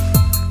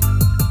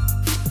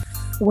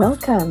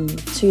Welcome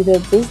to the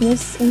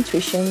Business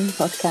Intuition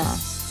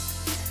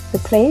Podcast, the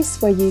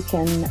place where you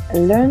can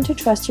learn to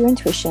trust your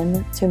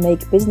intuition to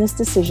make business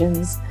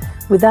decisions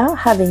without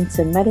having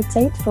to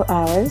meditate for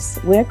hours,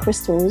 wear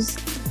crystals,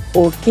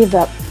 or give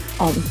up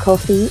on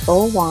coffee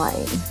or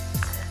wine.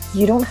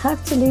 You don't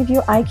have to leave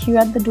your IQ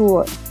at the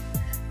door.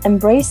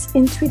 Embrace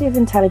intuitive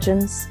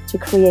intelligence to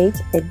create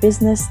a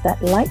business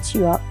that lights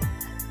you up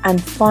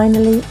and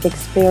finally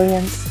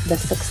experience the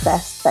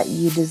success that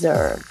you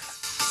deserve.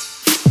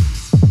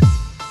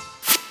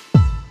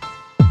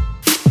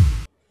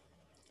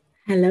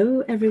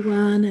 Hello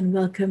everyone, and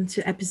welcome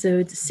to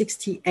episode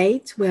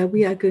 68, where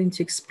we are going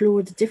to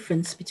explore the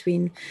difference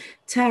between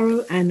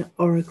tarot and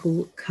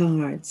oracle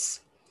cards.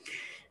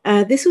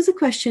 This was a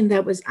question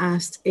that was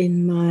asked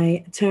in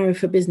my Tarot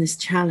for Business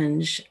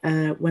challenge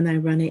when I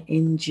run it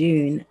in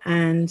June,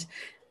 and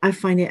I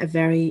find it a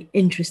very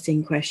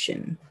interesting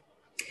question.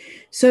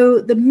 So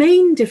the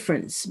main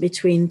difference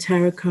between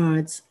tarot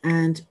cards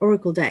and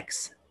oracle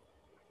decks,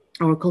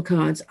 oracle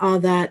cards, are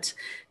that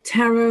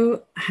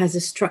tarot has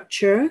a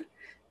structure,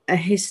 a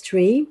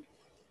history,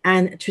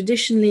 and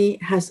traditionally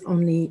has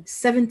only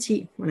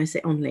 70, when I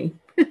say only,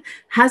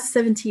 has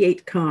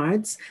 78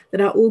 cards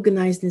that are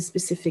organized in a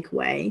specific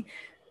way,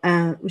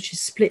 which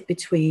is split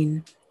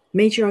between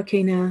major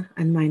arcana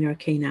and minor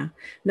arcana.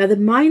 Now, the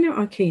minor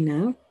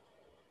arcana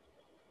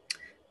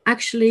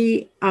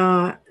actually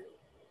are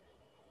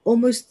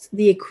almost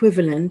the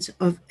equivalent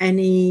of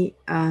any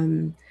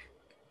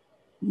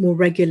more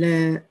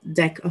regular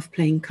deck of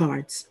playing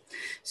cards.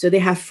 So they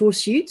have four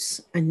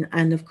suits,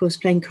 and of course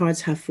playing cards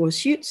have four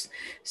suits.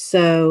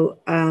 So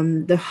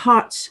the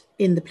heart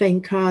in the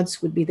playing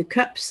cards would be the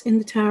cups in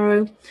the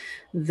tarot.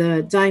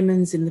 The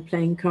diamonds in the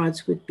playing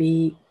cards would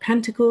be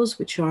pentacles,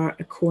 which are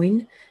a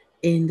coin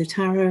in the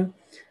tarot.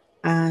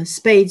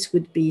 Spades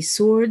would be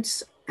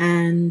swords,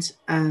 and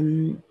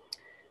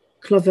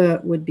clover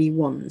would be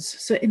wands.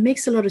 So it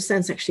makes a lot of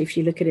sense actually if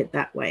you look at it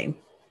that way.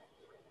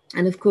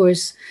 And of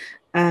course,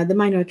 the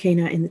minor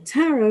arcana in the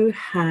tarot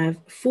have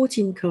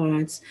 14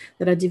 cards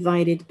that are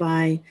divided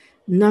by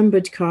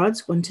numbered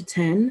cards, 1 to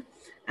 10,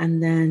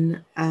 and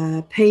then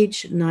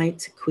page,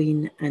 knight,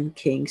 queen, and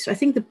king. So I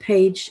think the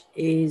page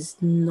is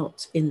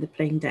not in the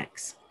playing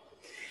decks.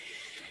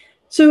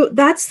 So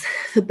that's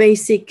the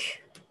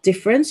basic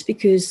difference,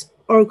 because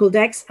oracle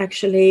decks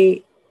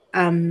actually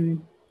are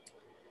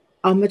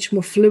much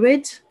more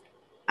fluid.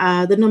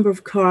 The number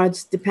of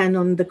cards depend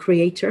on the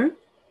creator,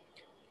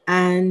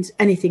 and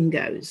anything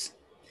goes.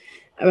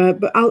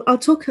 But I'll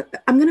talk.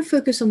 I'm going to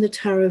focus on the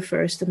tarot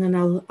first, and then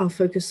I'll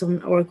focus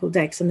on oracle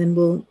decks, and then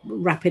we'll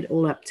wrap it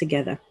all up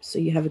together so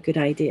you have a good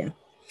idea.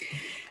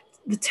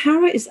 The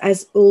tarot is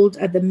as old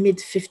as the mid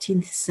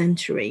 15th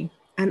century,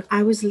 and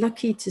I was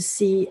lucky to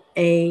see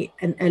an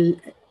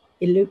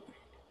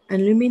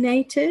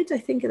illuminated, I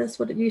think that's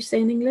what you say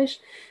in English,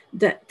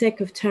 that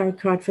deck of tarot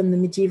card from the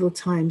medieval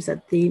times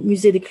at the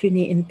Musée de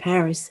Cluny in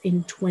Paris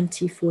in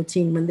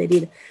 2014 when they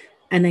did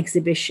an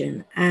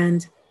exhibition,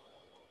 and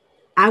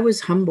I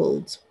was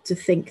humbled to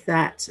think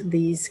that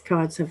these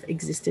cards have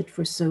existed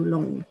for so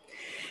long.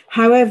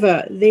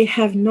 However, they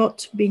have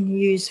not been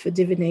used for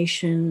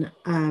divination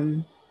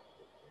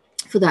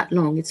for that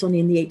long. It's only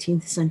in the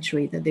 18th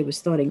century that they were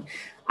starting.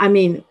 I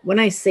mean, when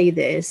I say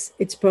this,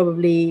 it's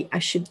probably, I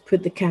should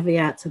put the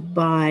caveat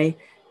by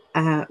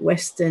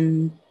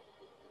Western,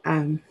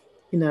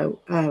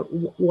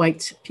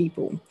 white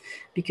people,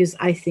 because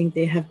I think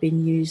they have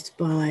been used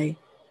by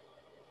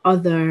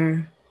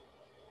other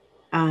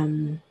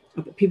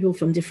people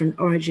from different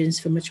origins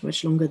for much,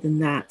 much longer than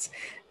that.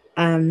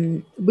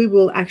 We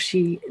will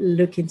actually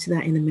look into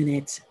that in a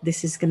minute.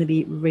 This is going to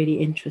be really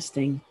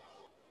interesting.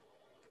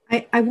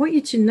 I want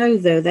you to know,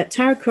 though, that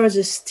tarot cards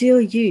are still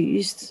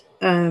used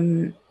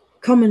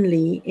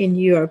commonly in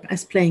Europe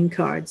as playing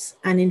cards.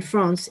 And in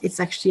France, it's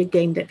actually a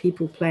game that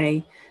people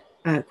play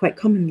quite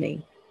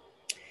commonly.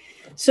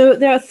 So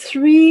there are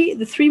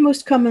the three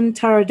most common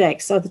tarot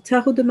decks are the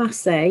Tarot de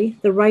Marseille,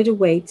 the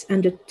Rider-Waite,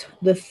 and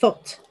the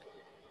Thoth.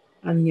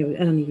 I don't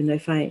even know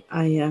if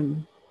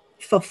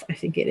Thoth, I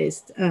think it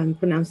is,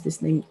 pronounced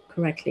this name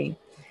correctly.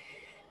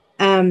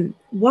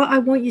 What I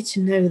want you to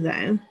know,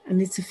 though, and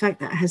it's a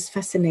fact that has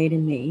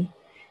fascinated me,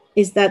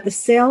 is that the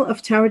sale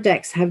of tarot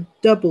decks have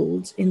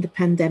doubled in the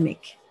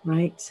pandemic,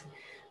 right?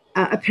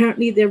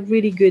 Apparently, they're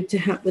really good to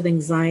help with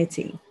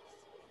anxiety.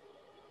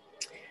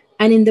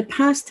 And in the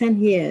past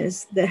 10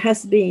 years, there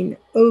has been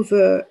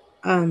over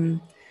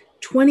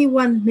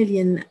 $21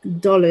 million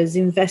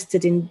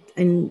invested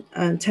in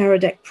tarot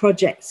deck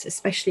projects,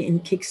 especially in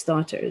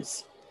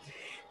Kickstarters.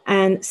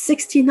 And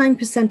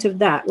 69% of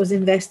that was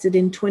invested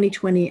in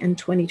 2020 and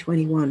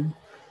 2021.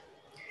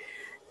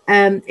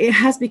 It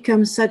has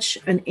become such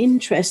an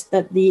interest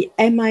that the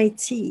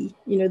MIT,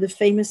 the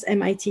famous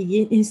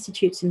MIT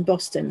Institute in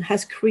Boston,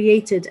 has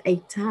created a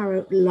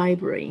tarot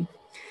library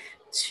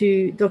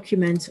to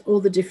document all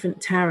the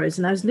different tarots.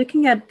 And I was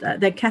looking at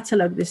their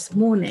catalog this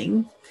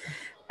morning.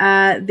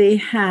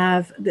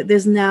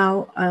 There's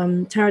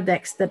now tarot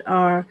decks that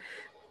are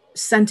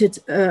centered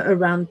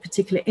around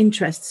particular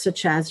interests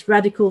such as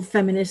radical,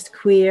 feminist,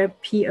 queer,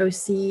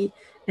 POC,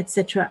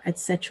 etc.,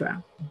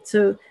 etc.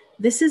 So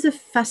this is a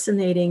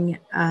fascinating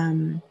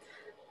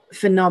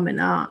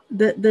phenomena.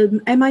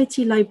 The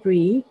MIT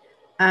library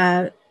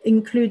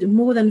include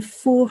more than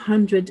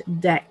 400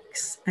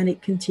 decks, and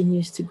it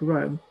continues to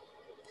grow.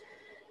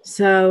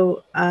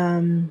 So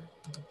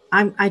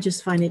I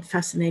just find it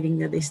fascinating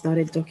that they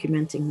started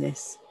documenting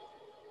this.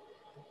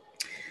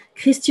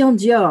 Christian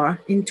Dior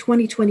in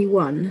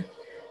 2021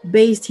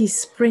 based his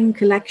spring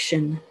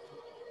collection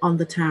on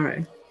the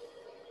tarot.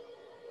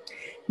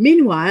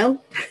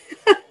 Meanwhile,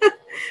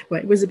 well,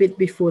 it was a bit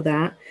before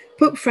that,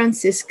 Pope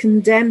Francis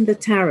condemned the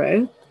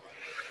tarot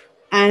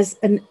as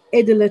an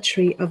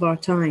idolatry of our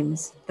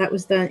times.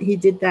 He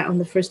did that on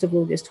the 1st of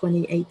August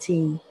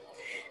 2018.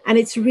 And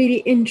it's really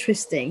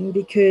interesting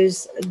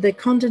because the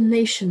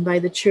condemnation by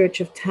the Church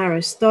of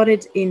Tarot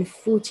started in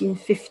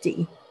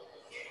 1450.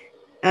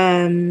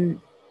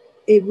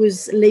 It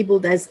was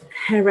labeled as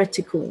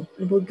heretical.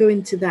 And we'll go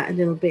into that a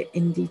little bit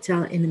in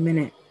detail in a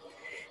minute.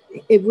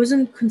 It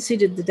wasn't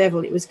considered the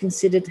devil, it was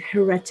considered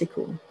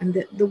heretical.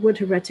 And the word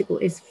heretical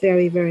is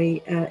very,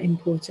 very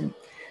important.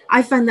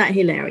 I find that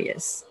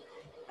hilarious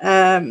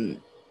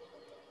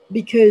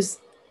because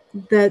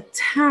the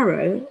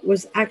tarot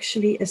was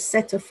actually a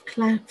set of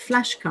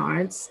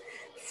flashcards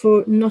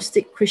for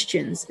Gnostic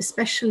Christians,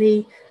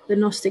 especially the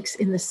Gnostics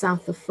in the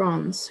south of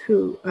France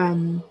who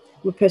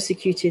were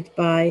persecuted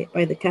by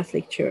the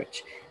Catholic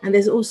Church. And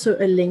there's also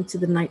a link to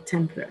the Knight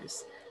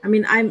Templars. I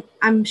mean,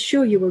 I'm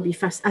sure you will be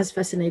as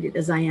fascinated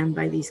as I am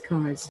by these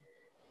cards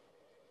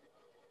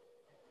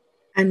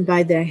and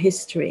by their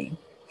history.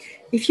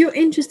 If you're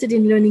interested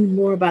in learning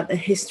more about the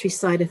history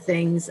side of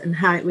things and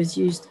how it was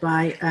used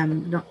by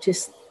not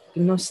just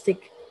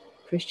Gnostic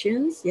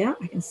Christians, yeah,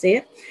 I can say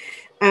it.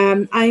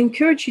 I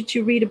encourage you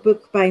to read a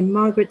book by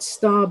Margaret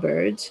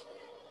Starbird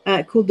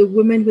called The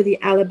Woman with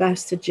the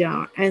Alabaster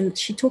Jar. And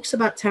she talks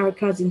about tarot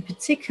cards in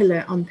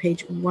particular on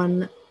page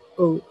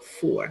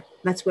 104.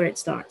 That's where it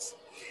starts.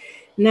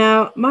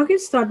 Now, Margaret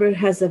Starbird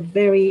has a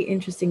very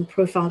interesting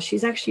profile.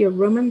 She's actually a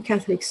Roman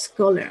Catholic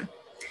scholar.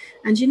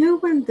 And you know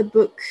when the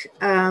book,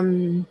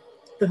 The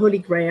Holy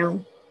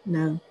Grail,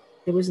 no,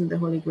 it wasn't The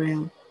Holy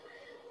Grail.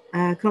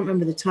 I can't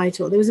remember the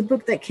title. There was a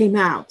book that came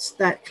out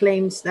that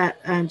claims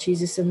that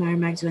Jesus and Mary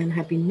Magdalene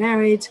had been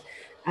married.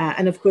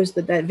 And of course,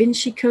 the Da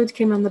Vinci Code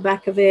came on the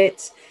back of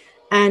it.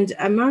 And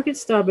Margaret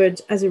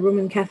Starbird, as a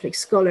Roman Catholic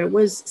scholar,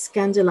 was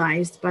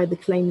scandalized by the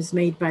claims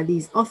made by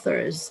these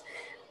authors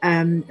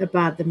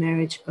about the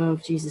marriage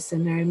of Jesus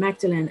and Mary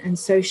Magdalene. And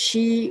so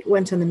she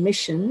went on a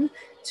mission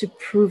to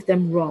prove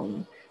them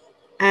wrong.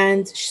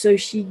 And so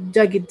she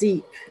dug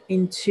deep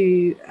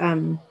into,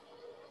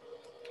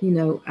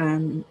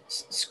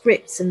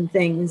 scripts and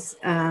things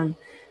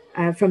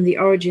from the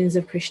origins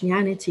of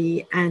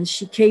Christianity. And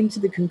she came to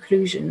the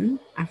conclusion,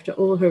 after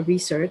all her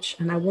research,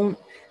 and I won't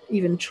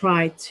even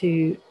try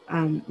to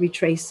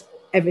retrace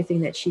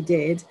everything that she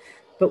did,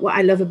 but what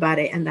I love about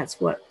it, and that's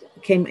what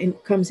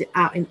comes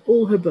out in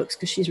all her books,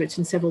 because she's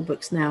written several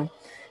books now,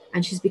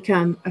 and she's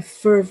become a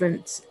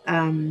fervent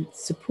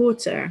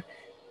supporter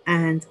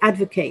and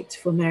advocate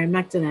for Mary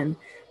Magdalene.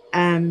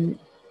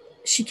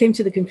 She came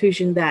to the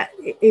conclusion that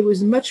it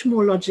was much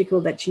more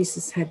logical that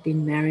Jesus had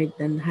been married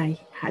than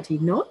had he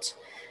not.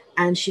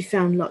 And she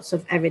found lots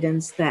of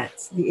evidence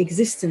that the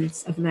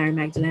existence of Mary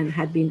Magdalene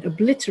had been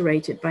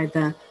obliterated by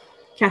the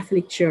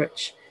Catholic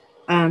Church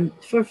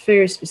for a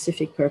very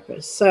specific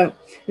purpose. So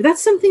if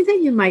that's something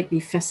that you might be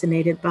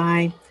fascinated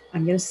by,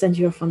 I'm going to send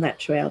you off on that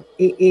trail.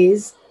 It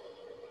is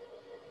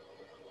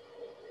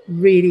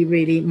really,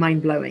 really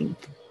mind-blowing.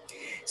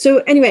 So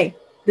anyway,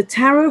 the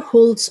tarot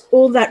holds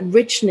all that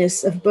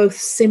richness of both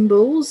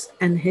symbols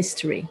and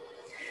history.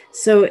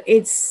 So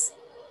it's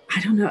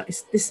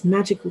this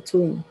magical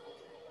tool.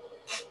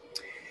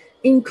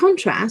 In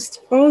contrast,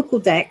 oracle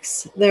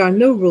decks, there are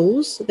no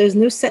rules, there's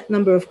no set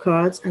number of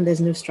cards, and there's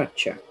no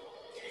structure.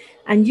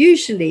 And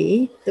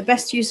usually, the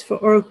best use for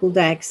oracle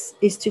decks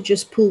is to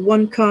just pull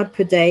one card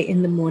per day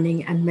in the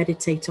morning and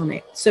meditate on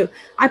it. So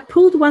I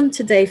pulled one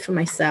today for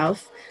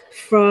myself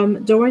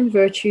from Doreen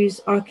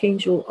Virtue's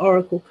Archangel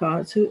Oracle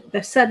cards, who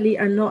sadly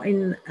are not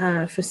in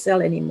for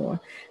sale anymore.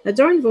 Now,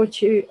 Doreen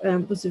Virtue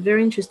was a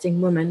very interesting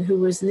woman who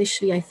was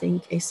initially, I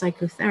think, a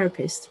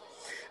psychotherapist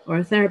or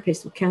a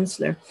therapist or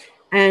counselor.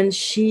 And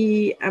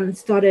she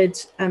started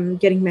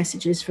getting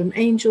messages from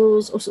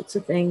angels, all sorts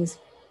of things.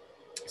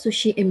 So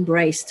she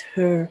embraced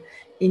her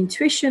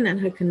intuition and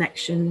her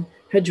connection,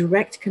 her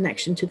direct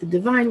connection to the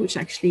divine, which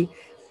actually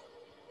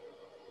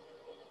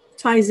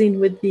ties in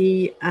with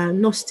the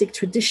Gnostic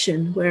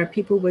tradition, where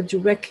people were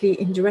directly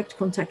in direct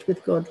contact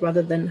with God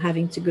rather than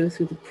having to go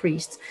through the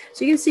priests.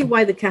 So you can see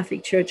why the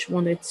Catholic Church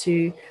wanted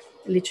to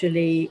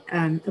literally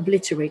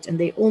obliterate, and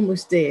they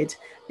almost did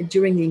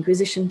during the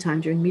Inquisition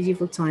time, during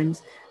medieval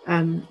times,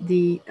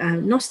 the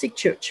Gnostic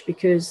Church,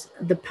 because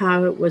the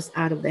power was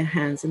out of their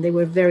hands and they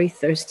were very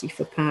thirsty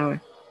for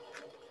power.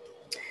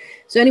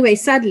 So anyway,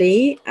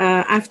 sadly,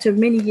 after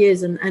many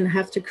years and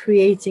after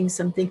creating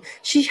something,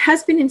 she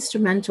has been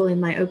instrumental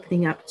in my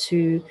opening up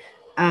to,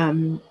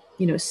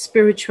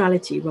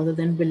 spirituality rather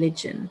than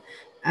religion.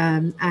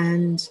 But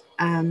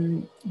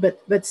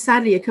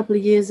sadly, a couple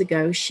of years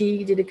ago,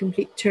 she did a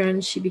complete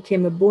turn. She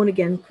became a born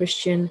again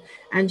Christian,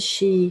 and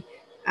she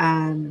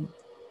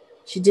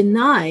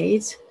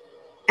denied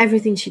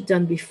everything she'd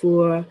done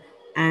before,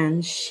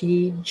 and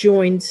she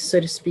joined,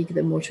 so to speak,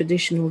 the more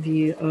traditional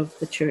view of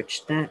the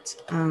church that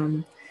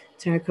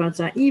tarot cards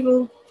are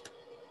evil,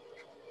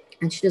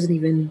 and she doesn't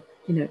even,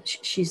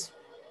 she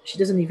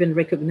doesn't even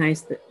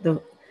recognize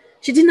the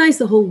she denies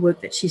the whole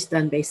work that she's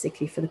done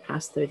basically for the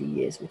past 30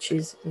 years, which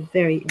is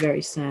very,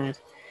 very sad.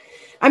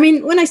 I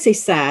mean, when I say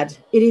sad,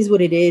 it is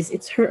what it is.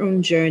 It's her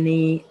own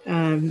journey.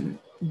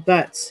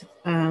 But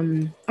I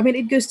mean,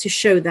 it goes to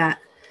show that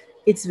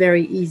it's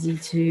very easy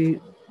to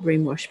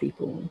brainwash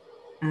people.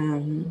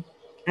 And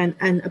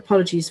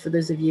apologies for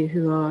those of you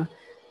who are,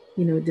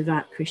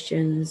 devout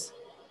Christians.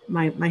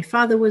 My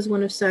father was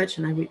one of such,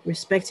 and I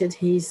respected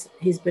his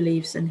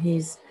beliefs and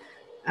his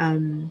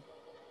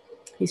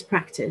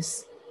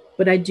practice.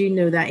 But I do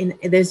know that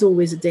there's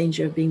always a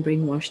danger of being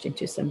brainwashed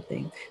into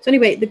something. So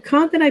anyway, the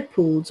card that I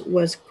pulled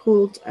was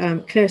called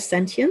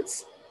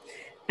Clairsentience,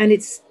 and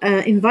it's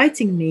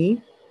inviting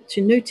me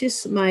to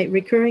notice my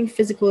recurring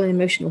physical and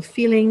emotional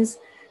feelings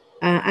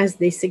as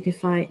they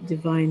signify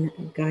divine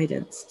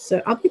guidance.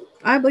 So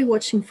I'll be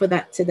watching for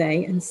that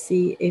today and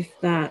see if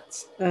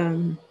that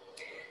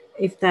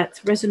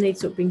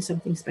resonates or brings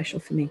something special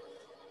for me.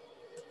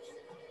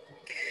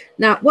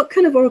 Now, what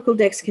kind of oracle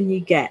decks can you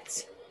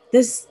get?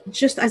 There's,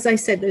 just as I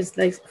said, there's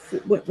like,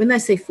 when I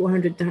say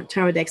 400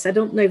 tarot decks, I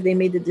don't know if they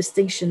made the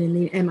distinction in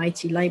the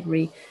MIT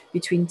library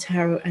between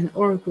tarot and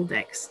oracle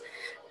decks.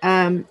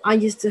 I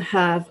used to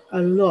have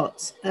a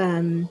lot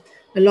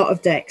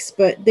of decks,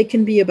 but they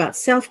can be about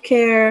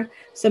self-care,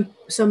 some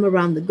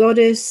around the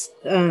goddess,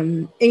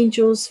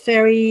 angels,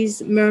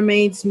 fairies,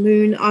 mermaids,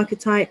 moon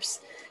archetypes.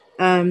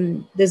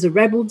 There's a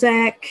rebel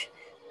deck.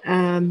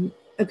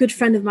 A good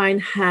friend of mine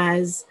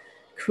has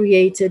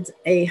created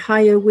a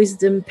higher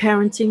wisdom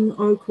parenting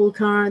oracle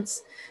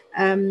cards.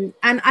 And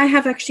I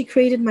have actually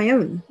created my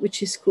own,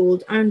 which is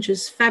called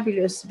Anja's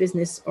Fabulous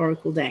Business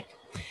Oracle Deck.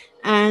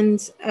 And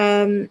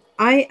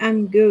I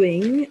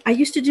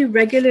used to do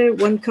regular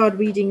one-card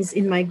readings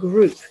in my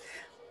group.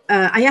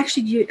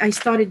 I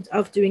started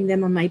off doing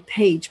them on my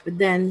page, but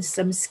then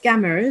some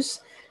scammers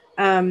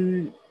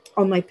on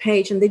my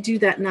page, and they do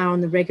that now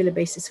on a regular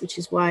basis, which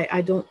is why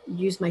I don't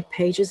use my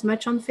page as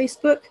much on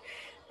Facebook.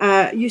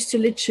 Used to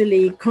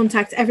literally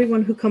contact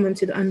everyone who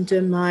commented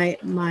under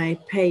my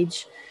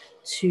page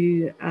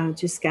to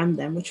scam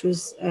them, which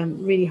was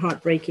really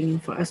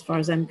heartbreaking as far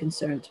as I'm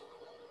concerned.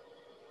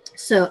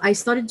 So I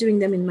started doing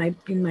them in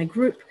my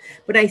group,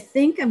 but I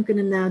think I'm going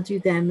to now do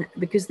them,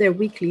 because they're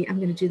weekly, I'm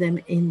going to do them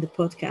in the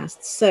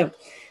podcast. So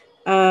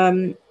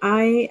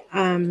I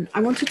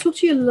want to talk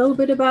to you a little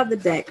bit about the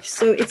deck.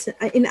 So it's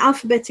in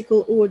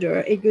alphabetical order.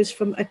 It goes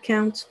from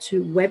account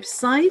to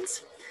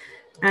website.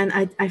 And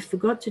I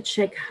forgot to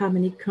check how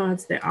many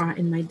cards there are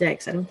in my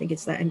decks. I don't think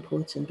it's that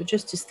important, but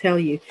just to tell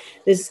you,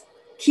 there's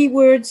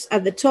keywords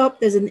at the top,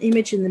 there's an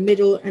image in the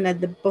middle, and at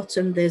the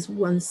bottom, there's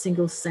one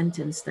single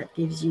sentence that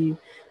gives you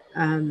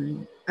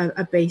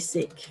a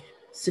basic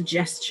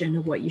suggestion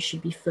of what you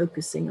should be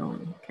focusing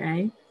on,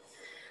 okay?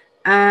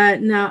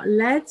 Now,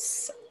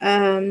 let's...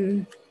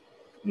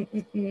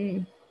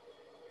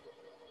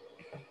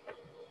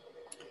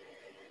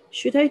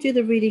 Should I do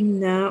the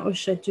reading now, or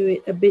should I do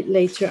it a bit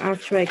later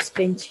after I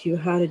explain to you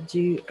how to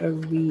do a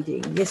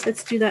reading? Yes,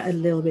 let's do that a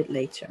little bit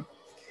later.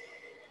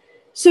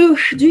 So,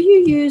 do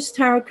you use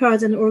tarot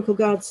cards and oracle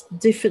cards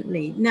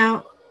differently?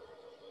 Now,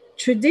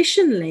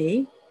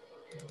 traditionally,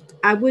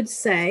 I would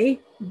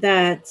say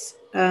that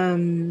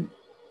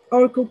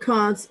oracle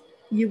cards,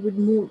 you would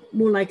more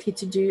likely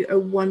to do a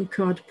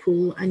one-card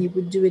pull, and you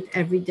would do it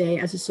every day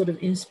as a sort of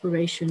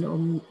inspiration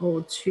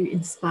or to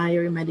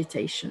inspire a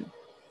meditation.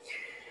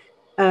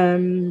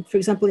 For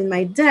example, in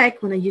my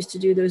deck, when I used to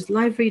do those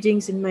live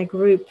readings in my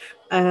group,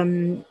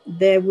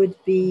 there would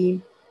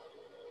be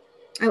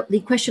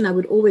the question I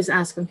would always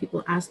ask when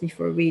people ask me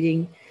for a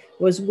reading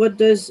was, what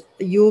does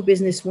your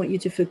business want you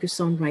to focus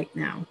on right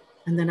now?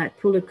 And then I'd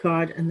pull a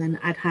card, and then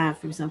I'd have,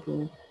 for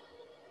example,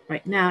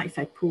 right now, if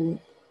I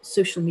pull,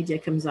 social media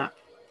comes up.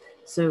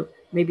 So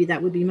maybe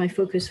that would be my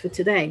focus for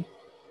today.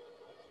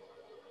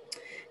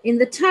 In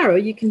the tarot,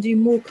 you can do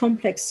more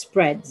complex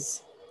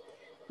spreads,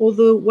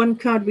 although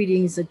one-card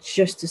readings are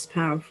just as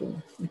powerful,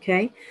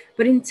 okay?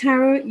 But in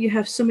tarot, you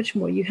have so much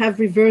more. You have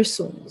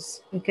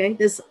reversals, okay?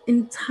 There's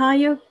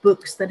entire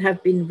books that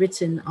have been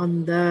written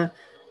on the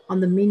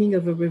meaning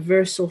of a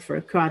reversal for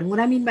a card. And what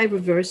I mean by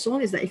reversal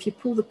is that if you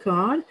pull the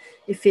card,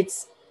 if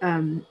it's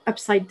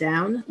upside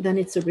down, then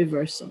it's a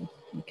reversal,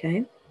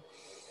 okay?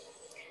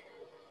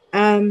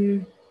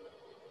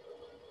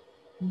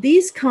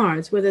 These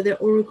cards, whether they're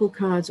oracle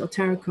cards or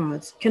tarot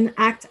cards, can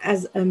act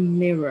as a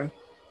mirror.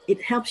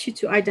 It helps you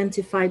to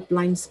identify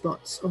blind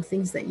spots or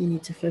things that you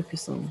need to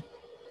focus on.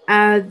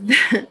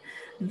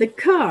 the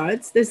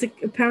cards, there's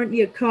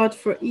apparently a card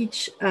for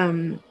each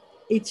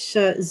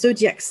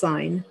zodiac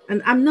sign.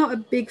 And I'm not a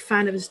big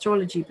fan of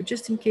astrology, but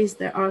just in case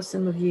there are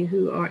some of you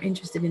who are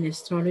interested in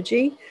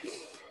astrology,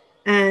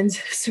 and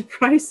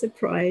surprise,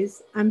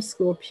 surprise, I'm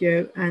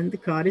Scorpio, and the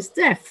card is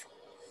death.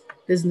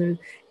 There's no,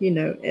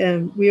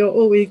 we are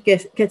always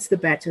gets the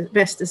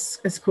best as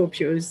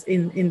Scorpios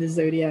in the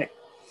zodiac.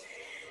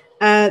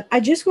 I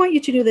just want you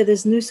to know that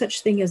there's no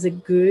such thing as a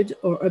good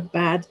or a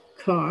bad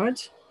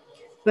card,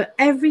 but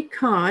every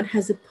card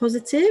has a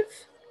positive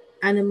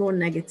and a more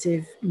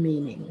negative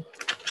meaning.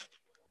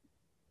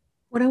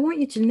 What I want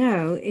you to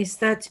know is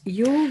that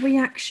your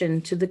reaction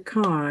to the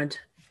card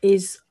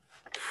is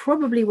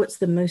probably what's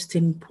the most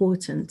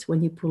important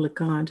when you pull a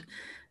card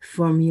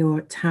from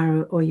your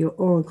tarot or your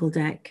oracle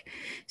deck.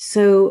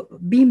 So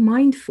be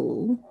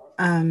mindful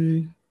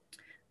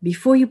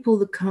before you pull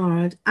the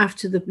card,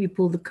 after you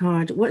pull the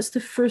card, what's the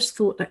first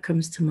thought that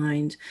comes to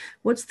mind?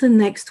 What's the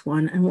next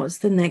one? And what's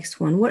the next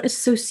one? What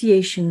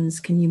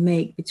associations can you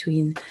make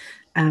between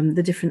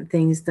the different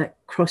things that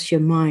cross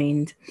your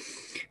mind?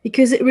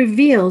 Because it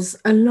reveals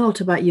a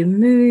lot about your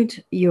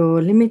mood,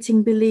 your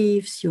limiting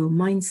beliefs, your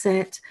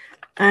mindset.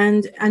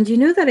 And you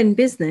know that in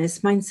business,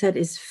 mindset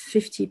is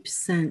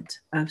 50%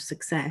 of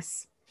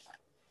success.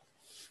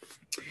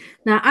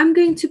 Now I'm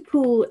going to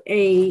pull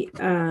a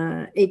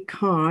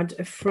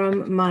card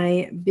from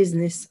my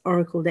business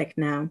oracle deck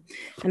now,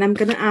 and I'm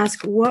going to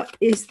ask, what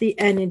is the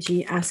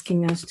energy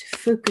asking us to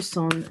focus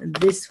on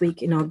this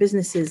week in our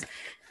businesses?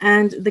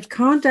 And the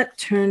card that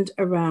turned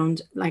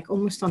around like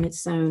almost on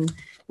its own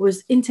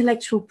was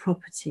intellectual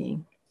property.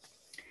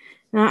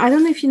 Now, I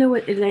don't know if you know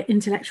what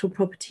intellectual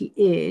property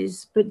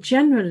is, but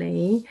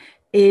generally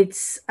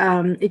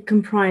it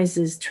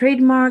comprises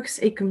trademarks,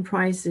 it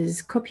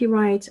comprises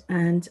copyright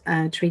and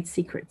trade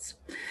secrets.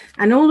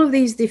 And all of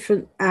these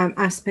different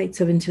aspects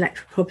of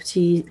intellectual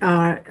property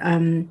are,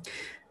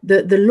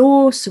 the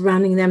law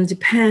surrounding them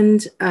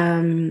depend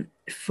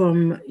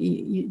from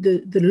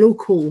the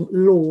local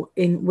law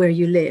in where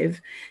you live.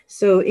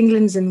 So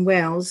England and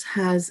Wales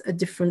has a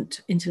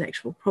different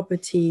intellectual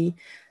property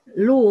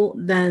law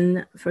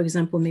than, for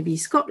example, maybe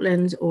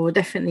Scotland, or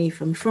definitely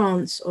from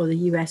France or the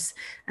US.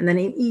 And then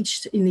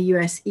in the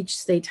US, each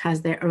state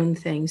has their own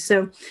thing.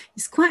 So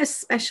it's quite a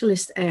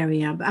specialist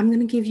area, but I'm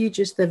going to give you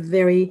just the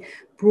very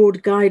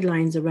broad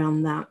guidelines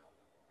around that.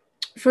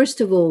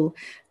 First of all,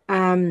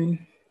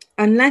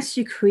 unless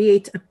you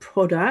create a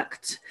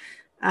product,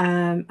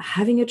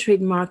 having a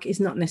trademark is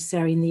not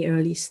necessary in the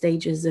early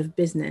stages of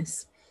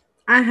business.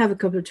 I have a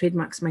couple of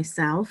trademarks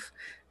myself,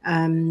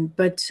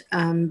 but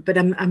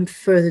I'm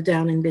further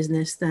down in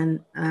business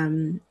than,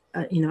 I'm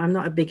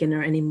not a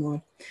beginner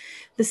anymore.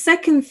 The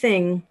second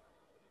thing,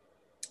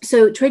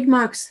 so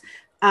trademarks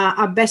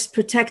are best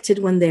protected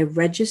when they're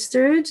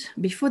registered.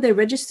 Before they're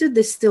registered,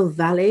 they're still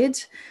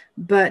valid,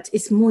 but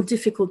it's more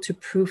difficult to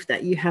prove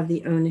that you have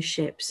the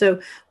ownership.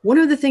 So one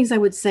of the things I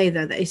would say,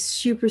 though, that is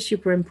super,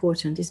 super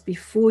important is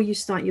before you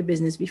start your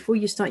business, before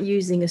you start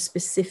using a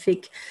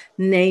specific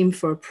name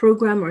for a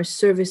program or a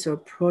service or a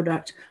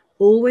product,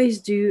 always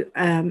do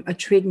a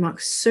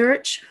trademark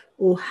search,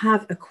 or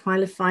have a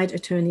qualified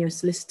attorney or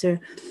solicitor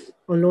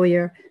or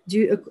lawyer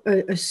do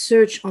a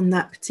search on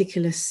that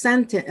particular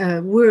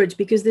word,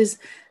 because there's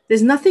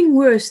nothing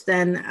worse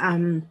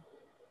than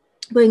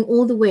going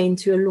all the way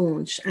into a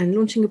launch and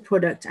launching a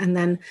product and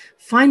then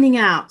finding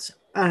out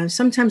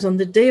sometimes on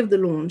the day of the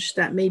launch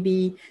that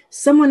maybe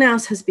someone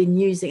else has been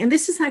using. And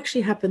this has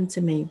actually happened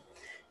to me.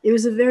 It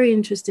was a very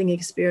interesting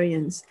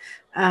experience.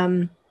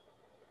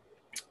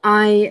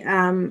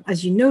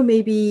 As you know,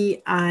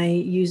 maybe I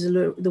use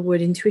the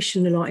word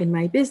intuition a lot in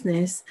my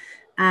business.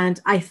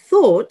 And I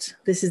thought,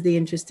 this is the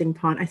interesting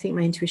part, I think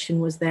my intuition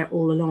was there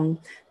all along,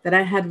 that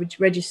I had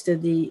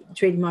registered the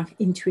trademark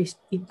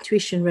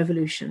Intuition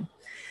Revolution.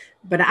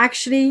 But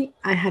actually,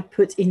 I had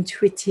put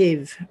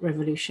Intuitive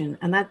Revolution,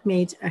 and that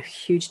made a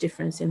huge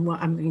difference in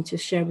what I'm going to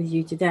share with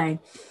you today.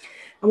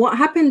 And what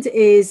happened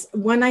is,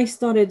 when I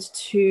started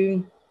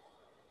to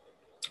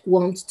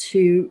want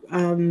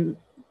to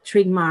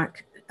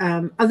trademark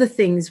other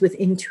things with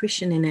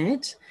intuition in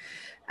it,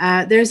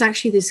 there's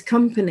actually this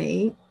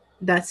company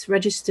that's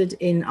registered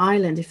in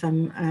Ireland, if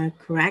I'm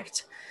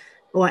correct,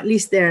 or at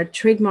least their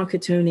trademark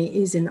attorney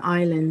is in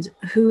Ireland,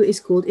 who is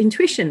called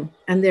Intuition,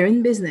 and they're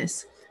in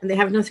business. And they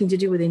have nothing to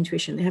do with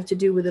intuition. They have to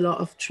do with a lot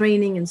of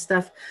training and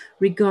stuff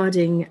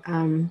regarding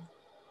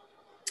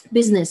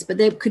business. But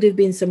there could have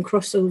been some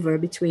crossover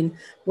between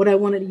what I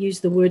wanted to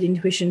use the word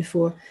intuition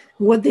for,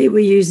 and what they were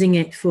using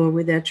it for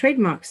with their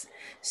trademarks.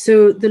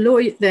 So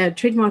the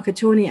trademark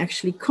attorney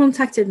actually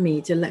contacted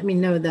me to let me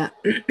know that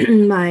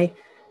my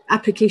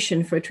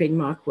application for a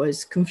trademark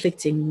was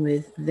conflicting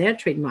with their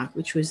trademark,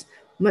 which was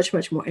much,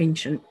 much more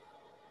ancient.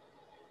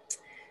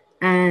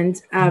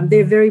 And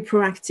they're very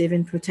proactive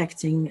in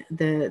protecting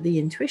the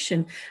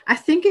intuition. I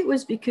think it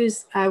was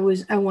because I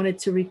wanted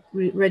to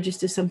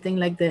register something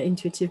like the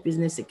Intuitive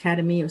Business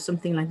Academy or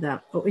something like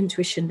that, or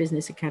Intuition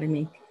Business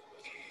Academy.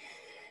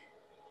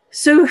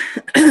 So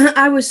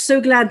I was so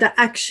glad that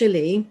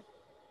actually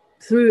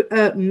through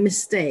a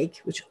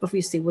mistake, which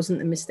obviously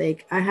wasn't a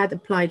mistake, I had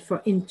applied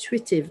for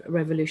Intuitive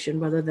Revolution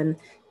rather than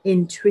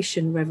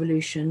Intuition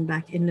Revolution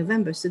back in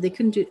November. So they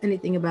couldn't do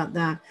anything about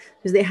that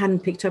because they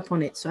hadn't picked up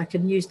on it. So I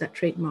can use that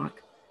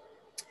trademark.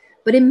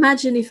 But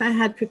imagine if I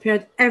had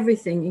prepared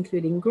everything,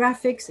 including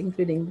graphics,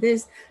 including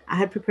this, I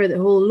had prepared the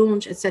whole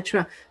launch,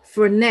 etc.,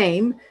 for a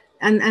name,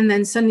 and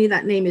then suddenly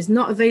that name is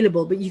not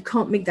available, but you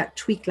can't make that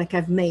tweak like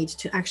I've made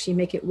to actually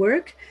make it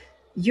work.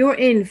 You're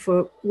in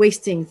for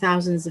wasting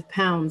thousands of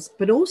pounds,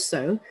 but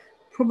also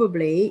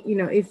probably, you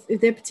know, if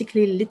they're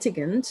particularly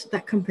litigant,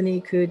 that company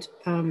could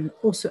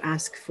also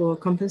ask for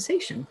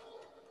compensation.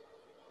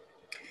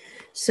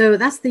 So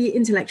that's the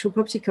intellectual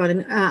property card.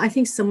 And I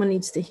think someone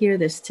needs to hear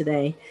this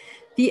today.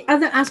 The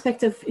other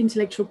aspect of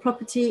intellectual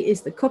property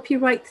is the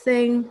copyright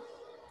thing.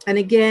 And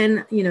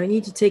again, you know, you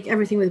need to take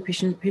everything with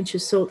a pinch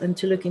of salt and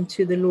to look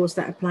into the laws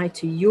that apply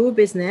to your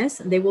business.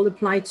 And they will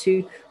apply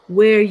to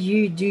where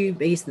you do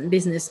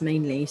business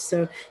mainly.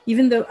 So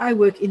even though I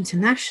work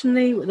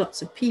internationally with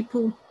lots of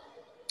people,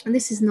 and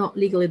this is not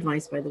legal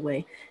advice, by the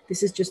way,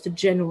 this is just a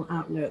general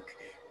outlook.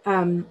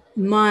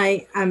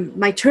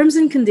 My terms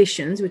and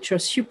conditions, which are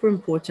super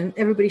important,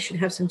 everybody should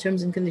have some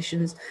terms and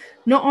conditions,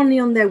 not only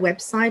on their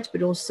website,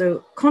 but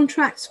also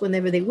contracts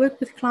whenever they work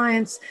with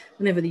clients,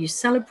 whenever you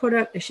sell a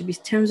product, there should be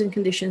terms and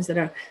conditions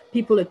that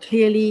people are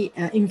clearly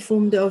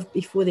informed of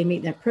before they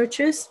make their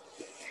purchase.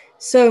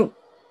 So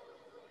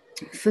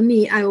for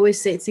me, I always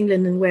say it's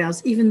England and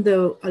Wales, even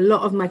though a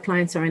lot of my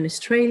clients are in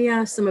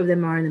Australia, some of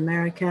them are in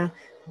America,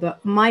 but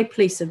my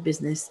place of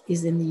business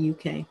is in the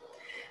UK.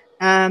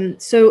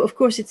 So, of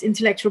course, it's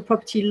intellectual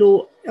property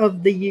law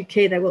of the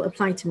UK that will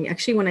apply to me.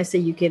 Actually, when I say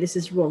UK, this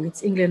is wrong.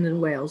 It's England and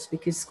Wales,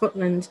 because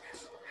Scotland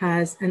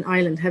and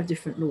Ireland have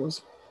different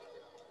laws.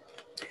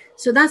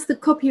 So that's the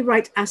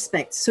copyright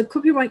aspect. So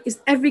copyright is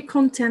every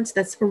content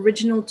that's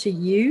original to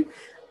you,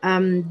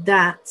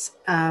 that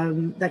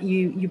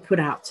you put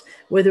out,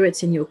 whether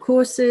it's in your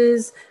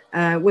courses,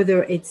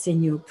 whether it's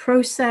in your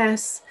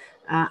process.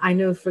 I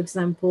know, for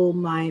example,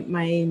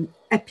 my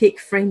EPIC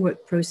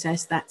framework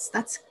process,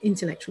 that's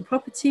intellectual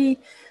property.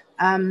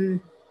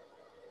 And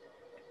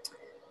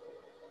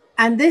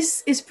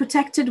this is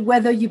protected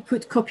whether you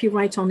put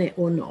copyright on it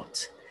or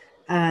not.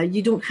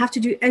 You don't have to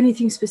do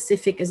anything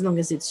specific as long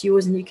as it's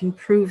yours and you can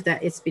prove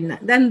that it's been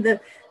that. Then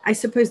I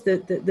suppose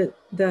the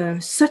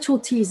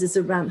subtleties is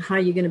around how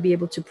you're going to be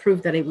able to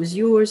prove that it was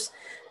yours,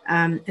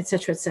 et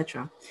cetera, et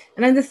cetera.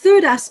 And then the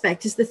third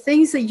aspect is the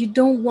things that you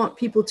don't want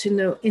people to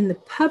know in the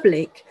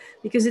public,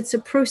 because it's a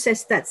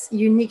process that's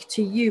unique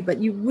to you, but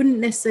you wouldn't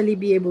necessarily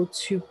be able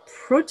to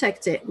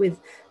protect it with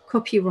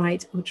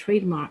copyright or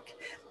trademark.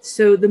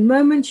 So the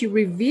moment you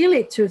reveal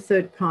it to a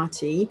third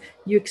party,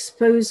 you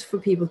expose for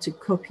people to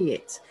copy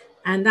it.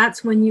 And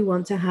that's when you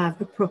want to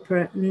have a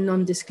proper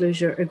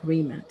non-disclosure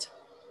agreement.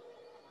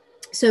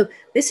 So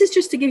this is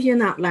just to give you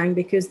an outline,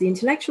 because the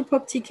intellectual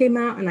property came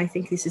out and I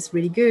think this is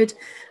really good.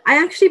 I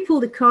actually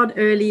pulled a card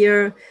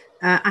earlier.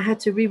 I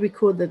had to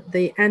re-record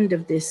the end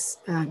of this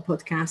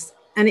podcast,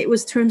 and it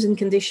was terms and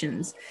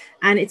conditions.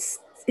 And it's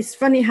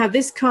funny how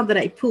this card that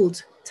I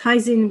pulled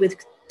ties in with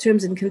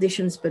terms and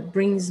conditions, but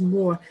brings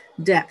more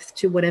depth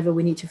to whatever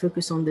we need to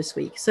focus on this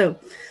week. So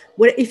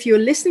if you're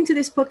listening to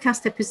this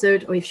podcast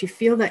episode, or if you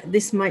feel that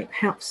this might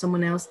help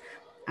someone else,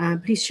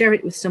 please share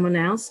it with someone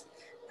else.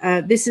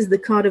 This is the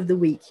card of the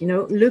week. You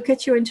know, look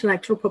at your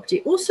intellectual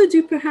property. Also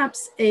do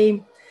perhaps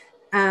a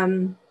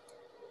due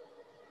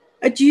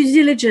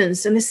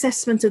diligence, an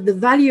assessment of the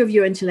value of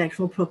your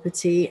intellectual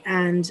property,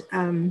 and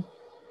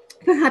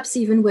perhaps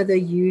even whether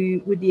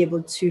you would be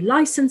able to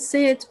license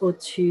it or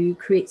to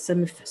create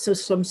some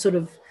sort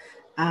of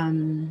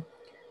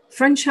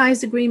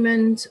franchise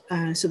agreement,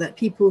 so that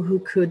people who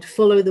could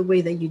follow the way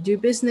that you do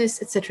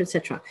business, etc.,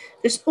 etc.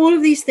 There's all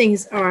of these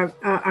things are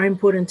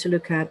important to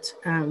look at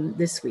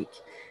this week,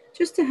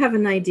 just to have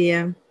an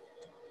idea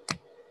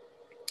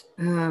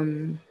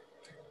of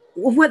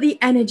what the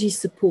energy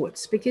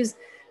supports, because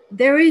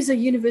there is a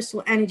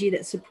universal energy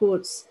that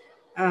supports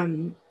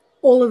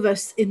all of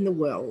us in the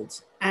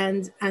world.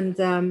 And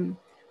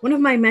one of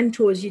my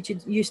mentors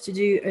used to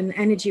do an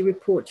energy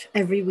report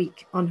every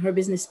week on her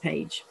business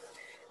page.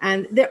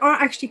 And there are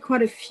actually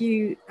quite a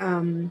few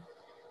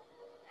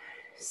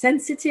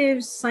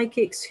sensitives,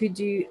 psychics who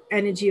do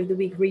energy of the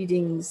week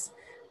readings.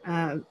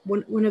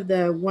 One of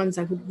the ones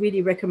I would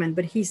really recommend,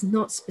 but he's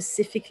not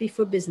specifically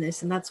for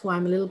business, and that's why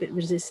I'm a little bit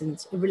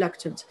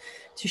reluctant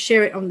to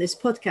share it on this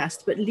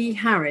podcast. But Lee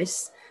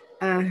Harris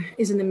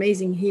is an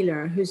amazing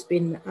healer who's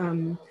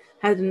been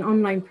had an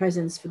online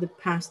presence for the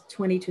past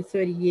 20 to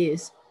 30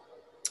 years.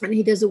 And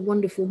he does a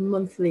wonderful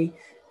monthly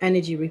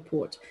energy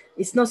report.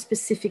 It's not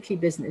specifically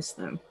business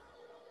though.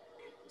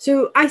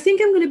 So I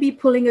think I'm going to be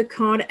pulling a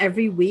card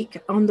every week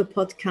on the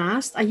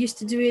podcast. I used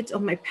to do it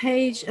on my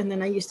page, and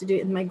then I used to do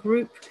it in my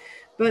group.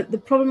 But the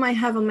problem I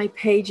have on my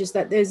page is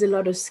that there's a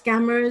lot of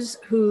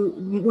scammers who,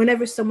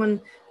 whenever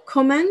someone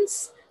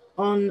comments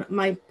on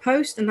my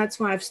post, and that's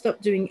why I've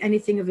stopped doing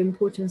anything of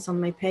importance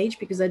on my page,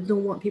 because I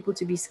don't want people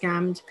to be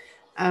scammed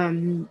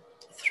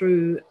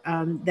through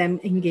them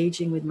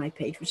engaging with my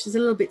page, which is a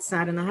little bit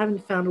sad, and I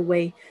haven't found a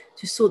way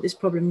to sort this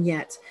problem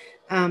yet.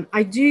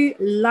 I do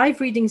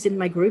live readings in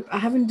my group. I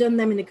haven't done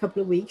them in a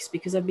couple of weeks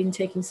because I've been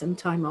taking some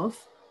time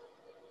off.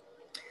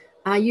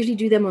 I usually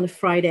do them on a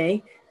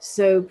Friday.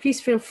 So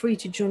please feel free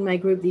to join my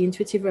group, The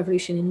Intuitive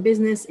Revolution in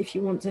Business, if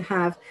you want to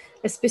have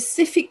a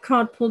specific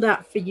card pulled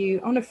out for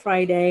you on a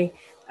Friday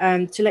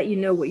to let you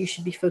know what you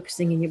should be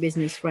focusing in your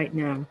business right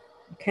now.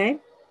 Okay.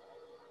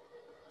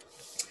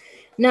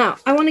 Now,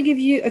 I want to give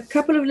you a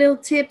couple of little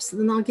tips,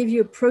 and then I'll give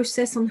you a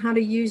process on how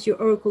to use your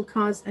Oracle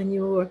cards and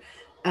your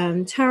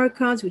tarot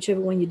cards, whichever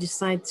one you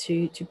decide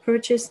to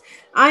purchase.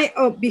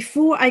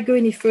 Before I go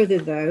any further,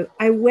 though,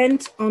 I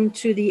went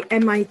onto the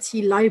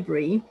MIT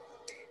library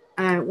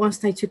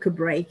whilst I took a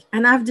break,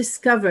 and I've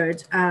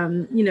discovered,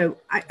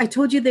 I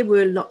told you there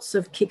were lots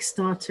of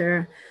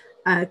Kickstarter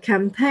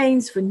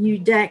campaigns for new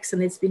decks,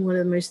 and it's been one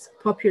of the most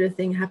popular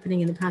things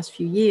happening in the past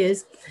few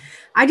years.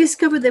 I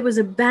discovered there was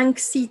a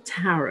Banksy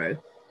Tarot,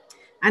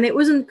 and it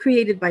wasn't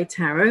created by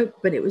Tarot,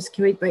 but it was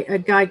created by a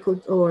guy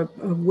called, or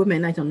a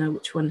woman, I don't know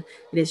which one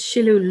it is,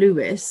 Shiloh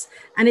Lewis.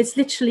 And it's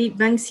literally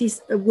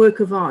Banksy's work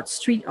of art,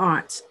 street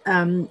art,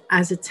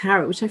 as a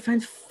tarot, which I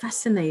find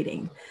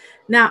fascinating.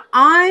 Now,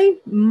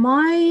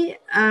 my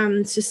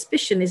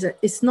suspicion is that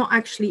it's not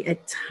actually a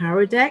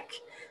tarot deck,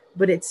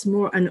 but it's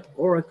more an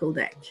oracle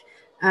deck.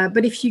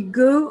 But if you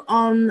go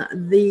on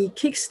the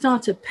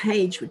Kickstarter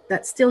page,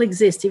 that still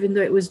exists, even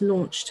though it was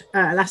launched,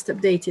 last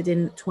updated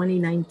in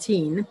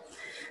 2019,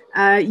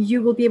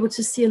 you will be able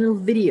to see a little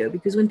video,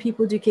 because when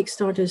people do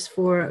Kickstarters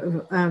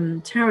for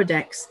tarot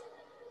decks,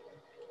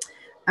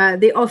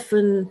 they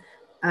often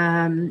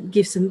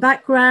give some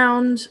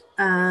background,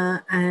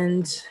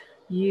 and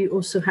you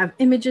also have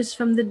images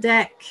from the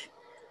deck.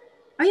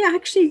 Oh yeah,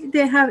 actually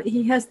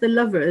he has the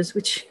lovers,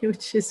 which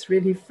is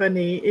really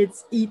funny.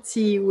 It's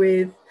E.T.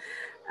 with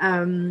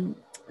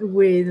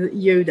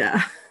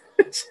Yoda,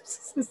 which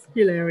is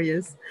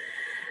hilarious.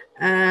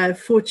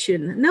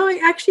 Fortune. No,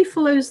 it actually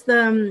follows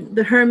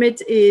the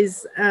hermit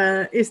is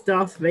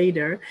Darth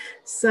Vader.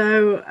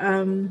 So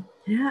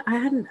yeah, I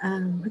hadn't.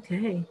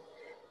 Okay,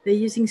 they're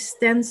using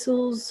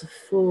stencils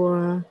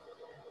for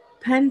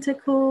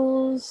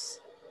pentacles.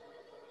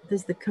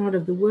 There's the card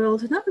of the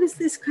world. No,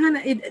 this kind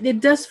of it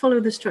does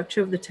follow the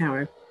structure of the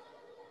tarot.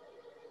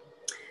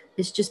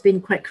 It's just been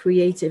quite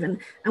creative. And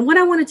what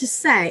I wanted to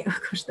say, oh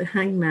gosh, the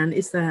Hangman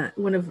is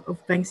one of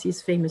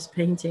Banksy's famous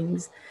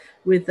paintings,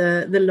 with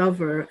the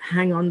lover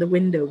hang on the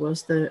window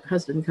whilst the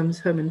husband comes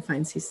home and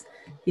finds his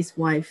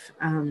wife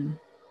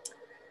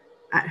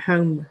at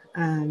home,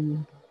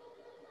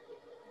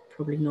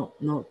 probably not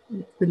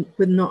with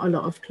not a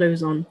lot of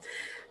clothes on.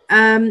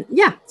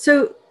 Yeah,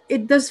 so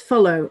it does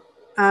follow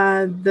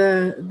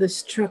the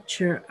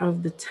structure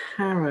of the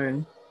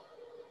tarot.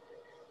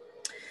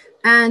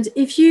 And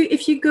if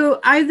you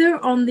go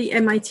either on the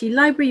MIT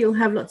library, you'll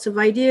have lots of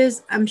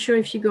ideas. I'm sure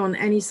if you go on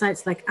any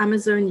sites like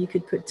Amazon, you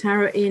could put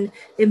tarot in.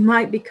 It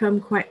might become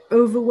quite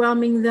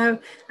overwhelming though.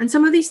 And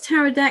some of these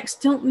tarot decks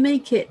don't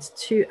make it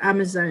to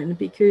Amazon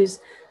because,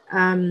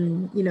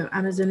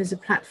 Amazon is a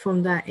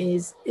platform that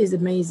is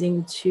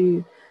amazing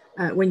to,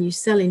 when you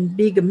sell in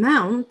big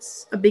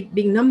amounts,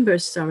 big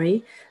numbers,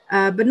 sorry,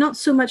 but not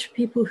so much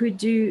people who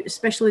do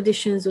special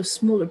editions or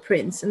smaller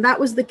prints. And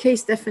that was the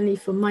case definitely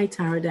for my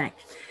tarot deck.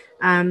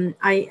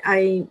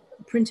 I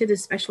printed a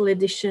special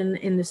edition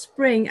in the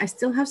spring. I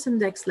still have some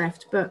decks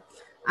left, but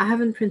I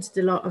haven't printed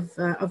a lot of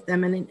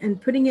them.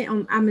 And putting it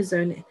on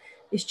Amazon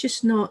is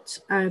just not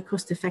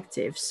cost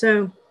effective.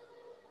 So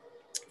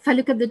if I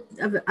look at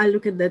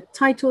the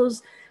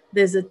titles,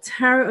 there's a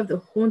Tarot of the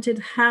Haunted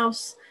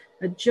House,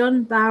 a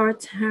John Bauer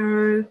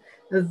Tarot,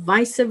 a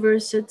Vice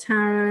Versa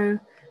Tarot,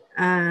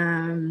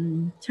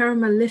 Tarot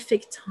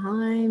Malefic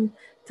Time,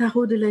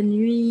 Tarot de la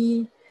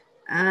Nuit.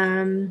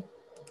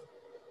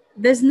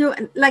 There's no,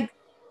 like,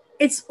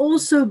 it's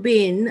also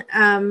been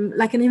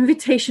like an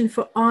invitation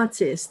for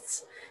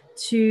artists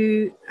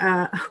to,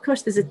 of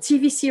course, there's a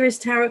TV series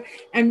tarot.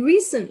 And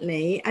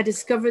recently I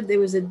discovered there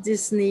was a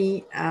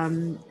Disney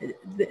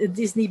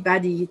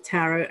baddie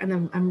tarot,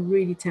 and I'm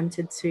really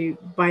tempted to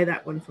buy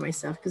that one for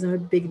myself because I'm a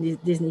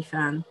big Disney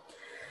fan.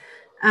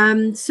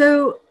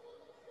 So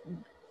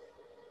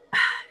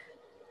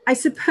I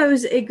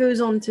suppose it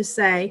goes on to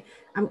say,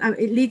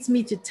 it leads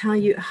me to tell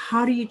you,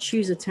 how do you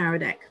choose a tarot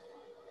deck?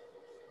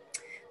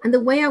 And the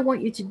way I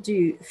want you to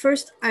do,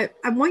 first, I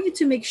want you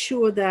to make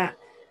sure that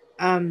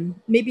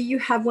maybe you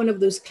have one of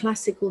those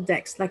classical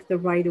decks like the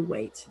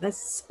Rider-Waite.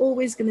 That's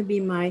always going to be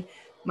my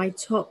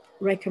top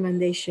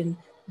recommendation,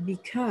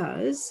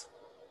 because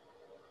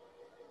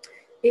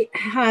it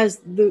has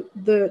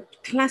the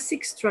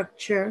classic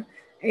structure.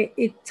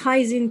 It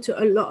ties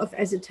into a lot of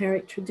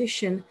esoteric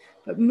tradition,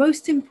 but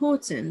most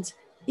important,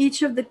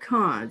 each of the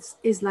cards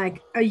is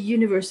like a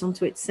universe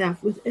unto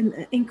itself with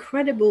an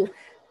incredible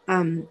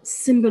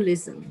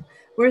symbolism.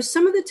 Whereas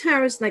some of the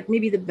tarots, like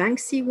maybe the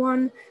Banksy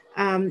one,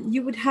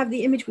 you would have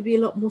the image would be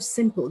a lot more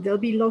simple. There'll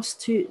be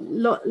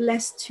lot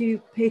less to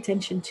pay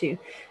attention to.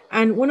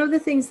 And one of the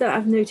things that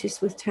I've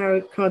noticed with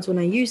tarot cards when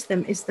I use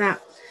them is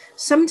that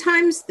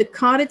sometimes the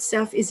card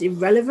itself is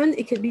irrelevant.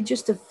 It could be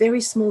just a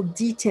very small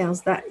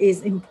details that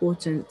is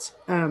important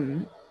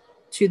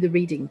to the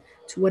reading,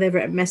 to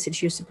whatever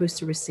message you're supposed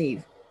to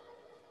receive.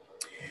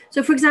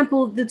 So for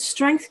example, the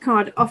strength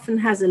card often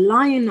has a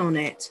lion on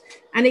it,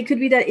 and it could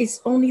be that it's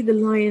only the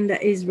lion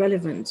that is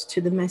relevant to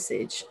the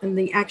message, and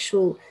the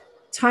actual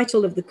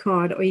title of the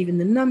card or even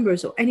the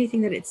numbers or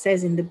anything that it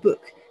says in the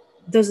book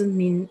doesn't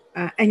mean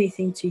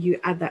anything to you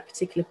at that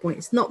particular point.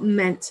 It's not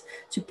meant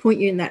to point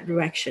you in that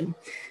direction.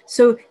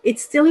 So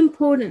it's still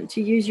important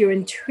to use your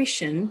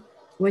intuition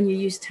when you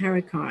use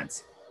tarot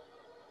cards.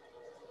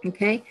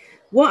 Okay.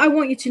 What I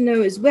want you to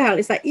know as well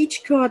is that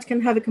each card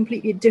can have a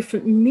completely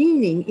different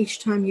meaning each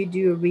time you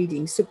do a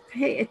reading. So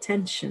pay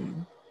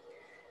attention.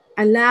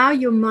 Allow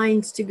your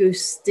mind to go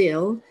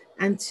still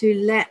and to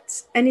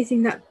let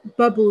anything that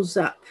bubbles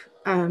up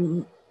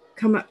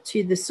come up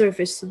to the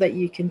surface so that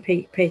you can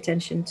pay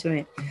attention to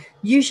it.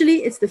 Usually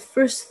it's the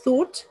first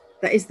thought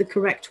that is the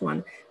correct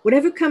one.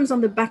 Whatever comes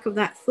on the back of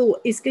that thought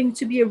is going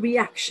to be a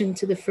reaction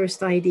to the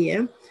first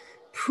idea,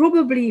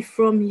 probably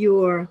from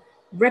your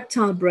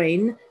reptile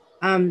brain,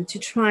 to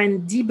try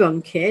and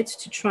debunk it,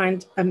 to try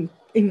and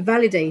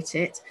invalidate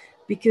it,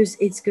 because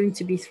it's going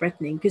to be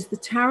threatening. Because the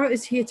tarot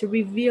is here to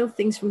reveal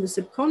things from the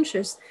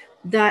subconscious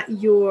that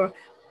your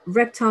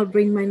reptile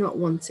brain might not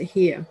want to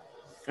hear,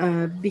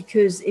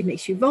 because it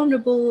makes you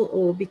vulnerable,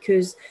 or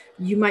because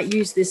you might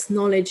use this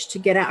knowledge to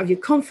get out of your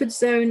comfort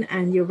zone,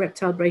 and your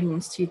reptile brain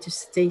wants you to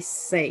stay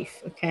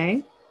safe.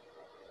 Okay.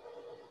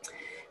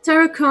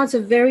 Tarot cards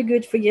are very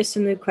good for yes or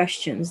no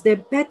questions. They're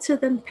better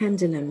than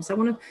pendulums. I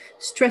want to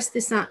stress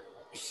this out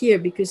here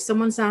because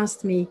someone's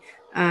asked me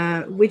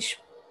which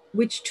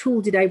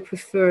tool did I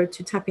prefer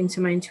to tap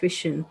into my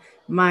intuition,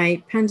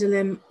 my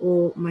pendulum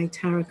or my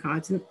tarot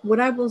cards. And what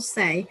I will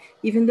say,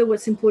 even though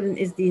what's important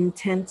is the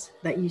intent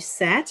that you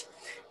set,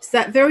 is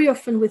that very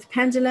often with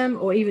pendulum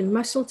or even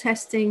muscle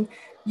testing,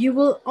 you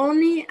will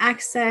only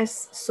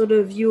access sort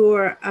of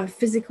your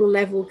physical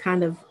level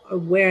kind of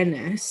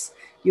awareness,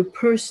 your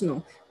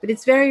personal, but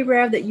it's very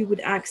rare that you would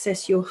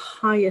access your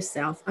higher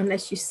self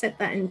unless you set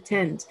that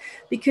intent.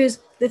 Because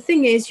the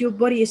thing is, your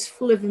body is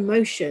full of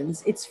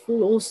emotions. It's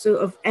full also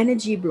of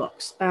energy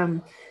blocks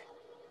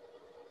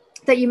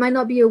that you might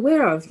not be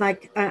aware of.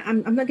 Like,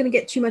 I'm not going to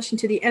get too much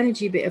into the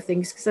energy bit of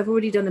things because I've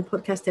already done a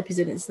podcast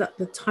episode. It's not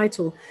the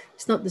title.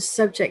 It's not the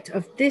subject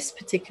of this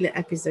particular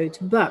episode.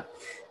 But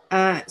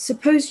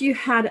suppose you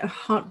had a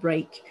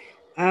heartbreak.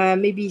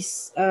 Maybe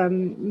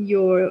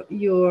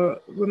your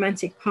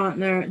romantic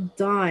partner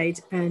died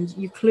and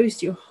you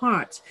closed your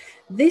heart.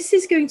 This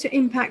is going to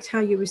impact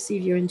how you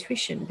receive your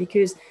intuition,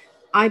 because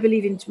I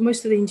believe in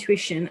most of the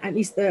intuition, at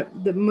least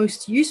the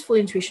most useful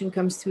intuition,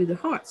 comes through the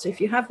heart. So if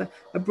you have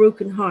a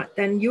broken heart,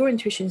 then your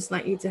intuition is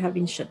likely to have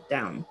been shut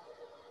down,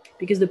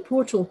 because the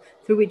portal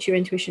through which your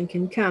intuition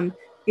can come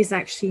is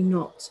actually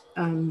not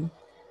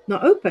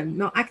open,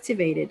 not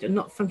activated, or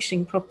not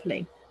functioning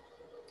properly.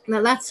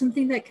 Now, that's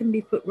something that can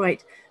be put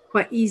right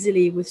quite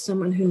easily with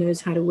someone who knows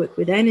how to work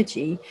with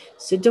energy.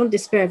 So don't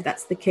despair if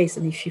that's the case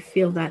and if you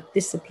feel that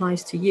this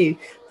applies to you.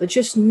 But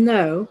just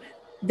know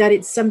that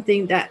it's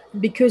something that,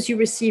 because you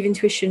receive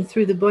intuition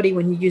through the body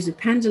when you use a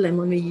pendulum,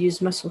 when we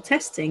use muscle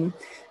testing,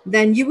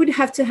 then you would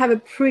have to have a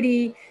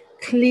pretty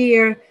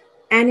clear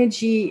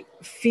energy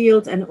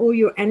field and all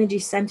your energy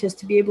centers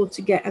to be able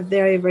to get a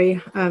very, very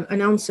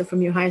an answer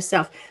from your higher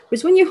self.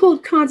 Because when you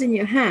hold cards in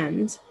your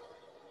hand,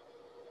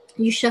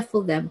 you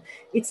shuffle them.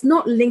 It's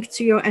not linked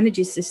to your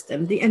energy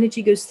system. The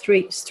energy goes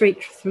straight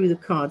through the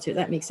cards, if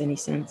that makes any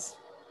sense.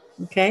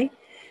 Okay.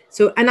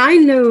 So, and I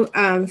know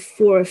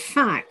for a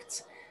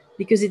fact,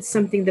 because it's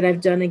something that I've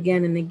done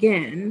again and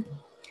again,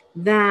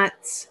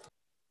 that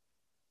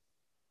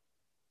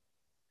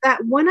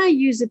when I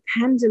use a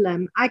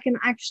pendulum, I can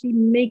actually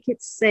make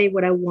it say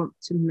what I want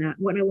to know,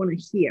 what I want to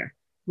hear,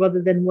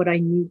 rather than what I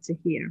need to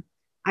hear.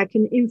 I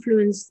can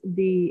influence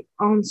the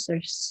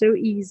answer so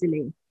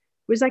easily,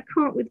 whereas I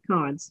can't with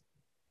cards.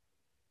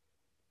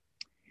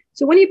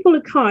 So when you pull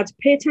a card,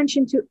 pay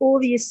attention to all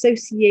the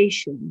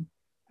association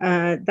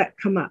that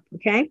come up,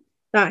 okay?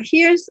 Now,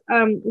 here's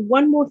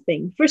one more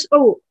thing. First,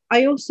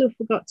 I also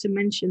forgot to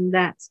mention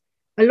that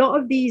a lot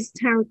of these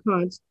tarot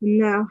cards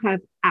now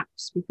have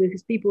apps,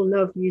 because people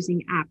love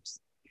using apps.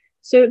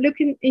 So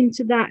looking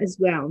into that as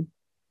well.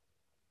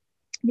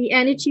 The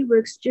energy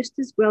works just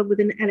as well with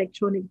an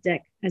electronic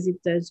deck as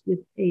it does with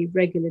a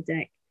regular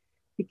deck.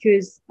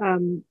 Because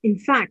in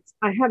fact,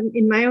 I haven't,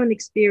 in my own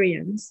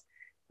experience,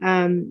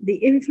 the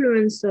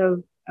influence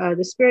of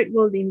the spirit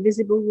world, the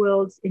invisible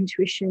world's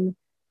intuition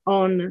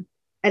on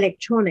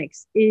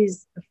electronics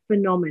is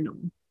phenomenal.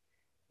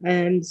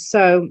 And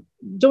so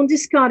don't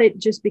discard it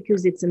just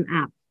because it's an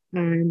app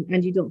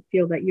and you don't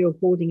feel that you're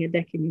holding a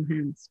deck in your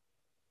hands.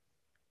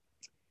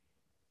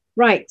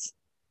 Right.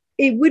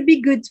 It would be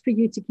good for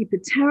you to keep a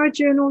tarot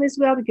journal as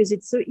well, because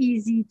it's so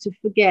easy to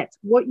forget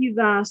what you've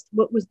asked,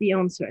 what was the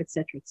answer,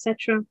 etc.,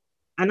 etc.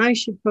 And I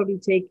should probably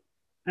take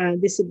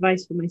this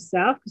advice for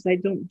myself, because I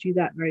don't do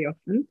that very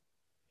often.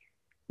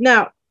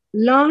 Now,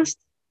 last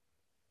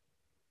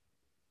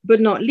but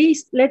not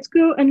least, let's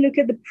go and look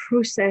at the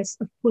process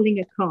of pulling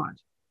a card.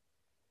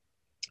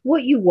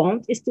 What you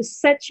want is to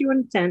set your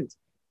intent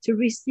to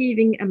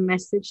receiving a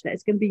message that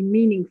is going to be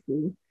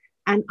meaningful.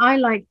 And I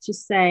like to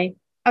say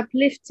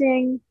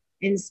uplifting,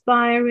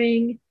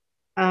 inspiring,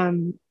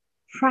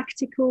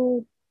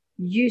 practical,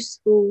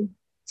 useful,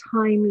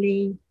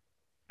 timely,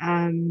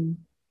 and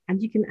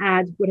you can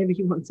add whatever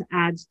you want to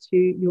add to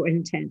your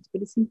intent.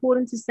 But it's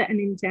important to set an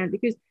intent,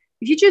 because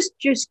if you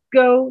just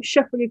go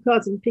shuffle your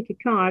cards and pick a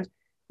card,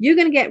 you're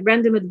going to get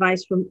random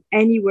advice from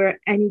anywhere,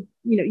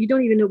 you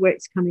don't even know where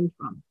it's coming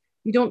from.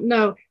 You don't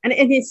know. And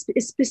it's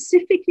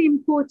specifically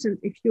important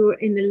if you're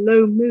in a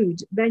low mood,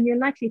 then you're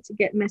likely to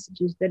get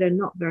messages that are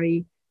not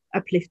very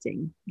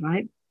uplifting,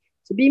 right?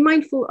 So be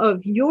mindful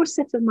of your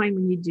set of mind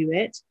when you do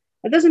it.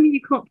 That doesn't mean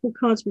you can't pull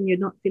cards when you're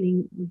not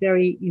feeling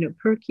very,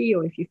 perky,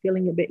 or if you're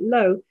feeling a bit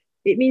low.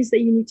 It means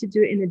that you need to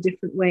do it in a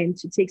different way and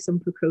to take some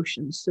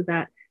precautions so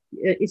that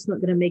it's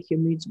not going to make your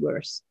moods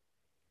worse.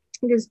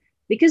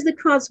 Because the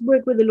cards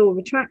work with the law of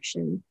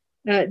attraction,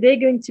 they're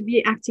going to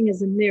be acting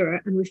as a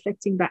mirror and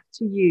reflecting back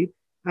to you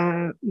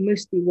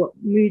mostly what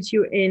moods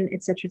you're in,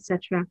 etc.,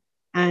 etc.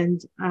 And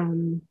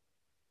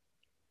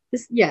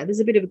there's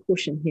a bit of a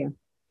caution here.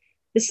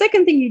 The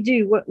second thing you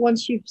do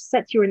once you've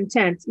set your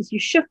intent is you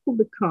shuffle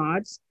the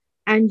cards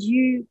and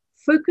you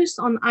focus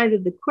on either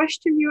the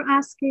question you're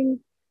asking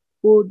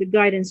or the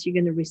guidance you're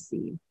going to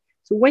receive.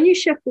 So when you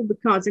shuffle the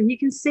cards, and you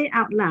can say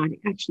out loud, it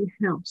actually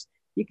helps.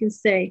 You can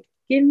say,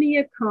 give me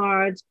a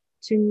card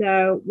to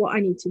know what I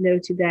need to know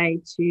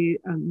today to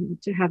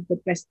have the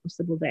best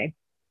possible day.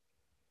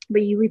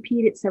 But you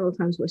repeat it several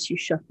times once you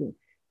shuffle.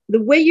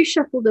 The way you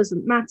shuffle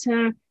doesn't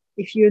matter.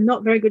 If you're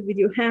not very good with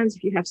your hands,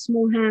 if you have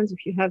small hands,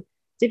 if you have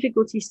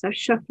difficulty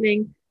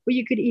shuffling, what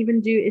you could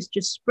even do is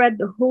just spread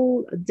the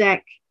whole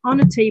deck on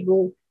a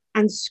table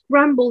and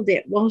scramble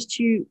it whilst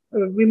you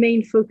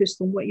remain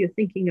focused on what you're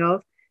thinking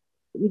of.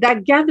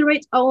 That gather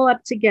it all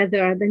up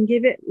together, then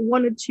give it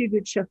one or two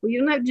good shuffle.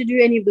 You don't have to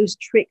do any of those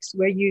tricks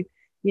where you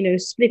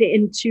split it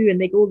in two and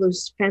make all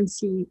those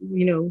fancy,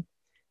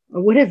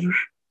 or whatever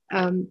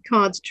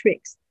cards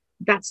tricks.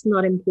 That's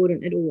not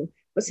important at all.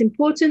 What's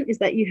important is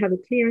that you have a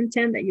clear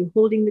intent, that you're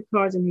holding the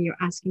cards and you're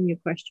asking your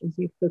questions,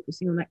 you're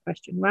focusing on that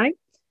question, right?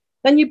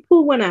 Then you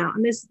pull one out,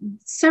 and there's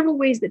several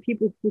ways that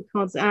people pull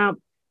cards out.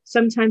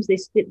 Sometimes they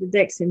split the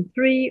decks in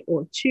 3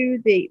 or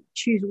 2. They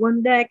choose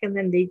one deck and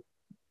then they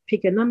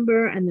pick a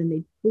number and then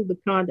they pull the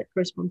card that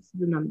corresponds to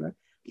the number.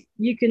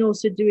 You can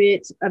also do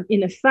it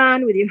in a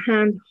fan with your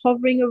hand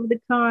hovering over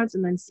the cards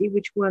and then see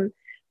which one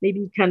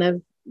maybe kind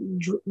of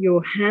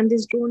your hand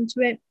is drawn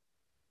to it.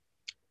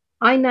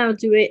 I now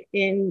do it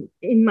in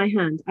my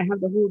hand. I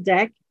have the whole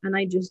deck and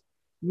I just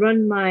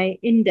run my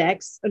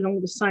index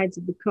along the sides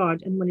of the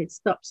card, and when it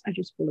stops, I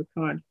just pull a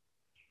card.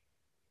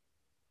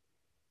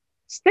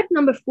 Step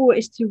number 4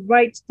 is to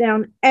write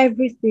down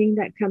everything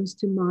that comes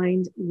to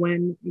mind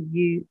when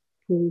you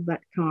pull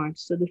that card.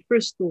 So the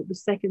first thought, the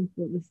second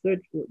thought, the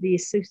third thought, the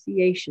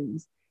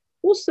associations,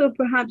 also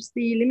perhaps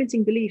the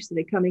limiting beliefs that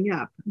are coming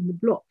up, and the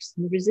blocks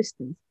and the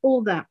resistance,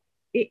 all that.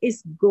 It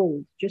is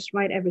gold. Just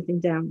write everything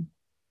down.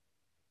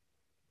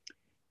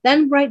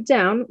 Then write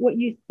down what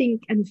you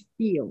think and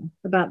feel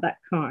about that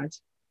card.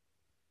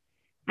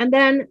 And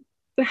then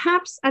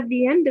perhaps at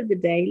the end of the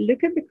day,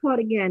 look at the card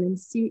again and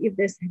see if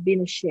there's been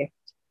a shift.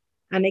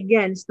 And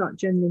again, start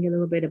journaling a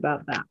little bit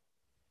about that.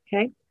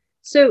 Okay.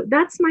 So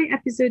that's my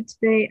episode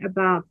today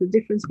about the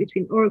difference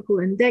between Oracle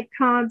and deck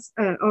cards,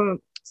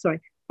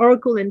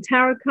 Oracle and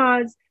tarot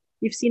cards.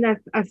 You've seen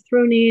I've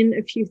thrown in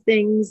a few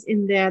things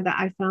in there that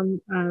I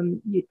found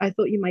I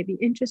thought you might be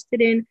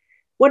interested in.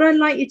 What I'd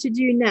like you to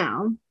do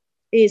now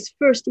is,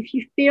 first, if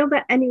you feel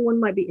that anyone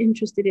might be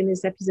interested in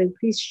this episode,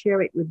 please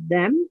share it with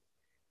them.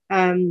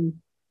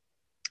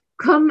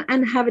 Come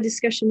and have a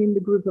discussion in the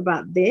group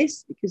about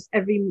this, because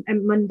every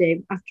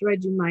Monday after I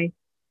do my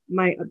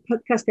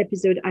podcast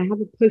episode, I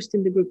have a post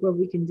in the group where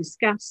we can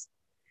discuss.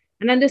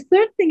 And then the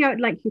third thing I would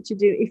like you to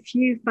do, if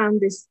you found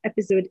this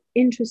episode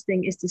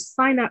interesting, is to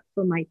sign up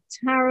for my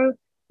tarot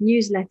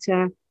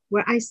newsletter,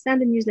 where I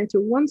send a newsletter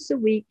once a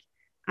week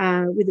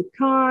with the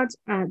card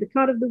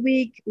of the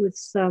week, with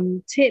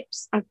some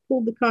tips. I've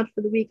pulled the card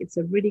for the week. It's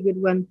a really good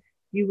one.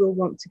 You will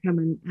want to come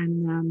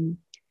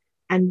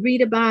and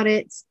read about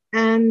it.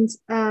 And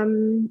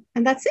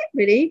that's it,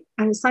 really.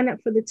 Sign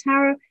up for the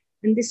tarot,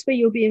 and this way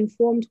you'll be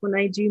informed when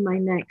I do my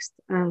next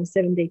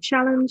 7-day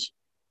challenge,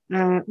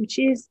 which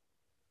is,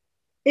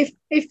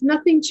 if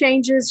nothing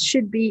changes,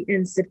 should be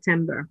in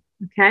September.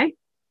 Okay.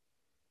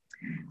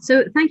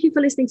 So thank you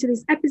for listening to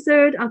this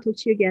episode. I'll talk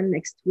to you again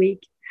next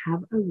week.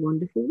 Have a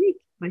wonderful week.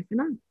 Bye for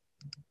now.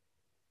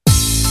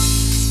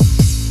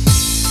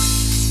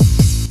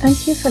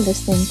 Thank you for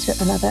listening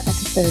to another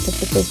episode of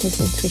the Business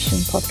Intuition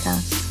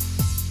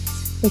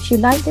Podcast. If you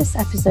like this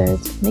episode,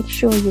 make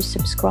sure you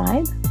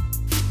subscribe,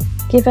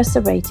 give us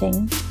a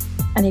rating,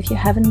 and if you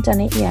haven't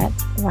done it yet,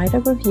 write a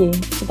review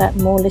so that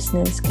more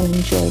listeners can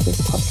enjoy this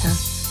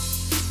podcast.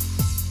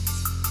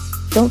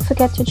 Don't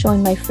forget to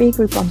join my free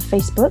group on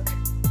Facebook,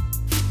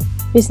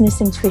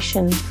 Business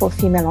Intuition for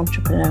Female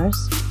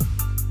Entrepreneurs.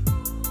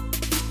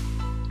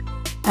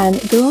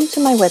 And go onto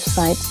my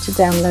website to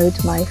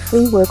download my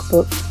free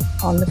workbook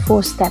on the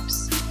 4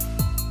 steps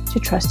to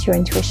trust your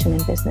intuition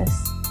in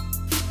business.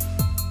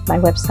 My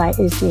website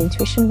is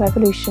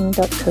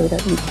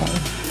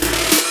theintuitionrevolution.co.uk.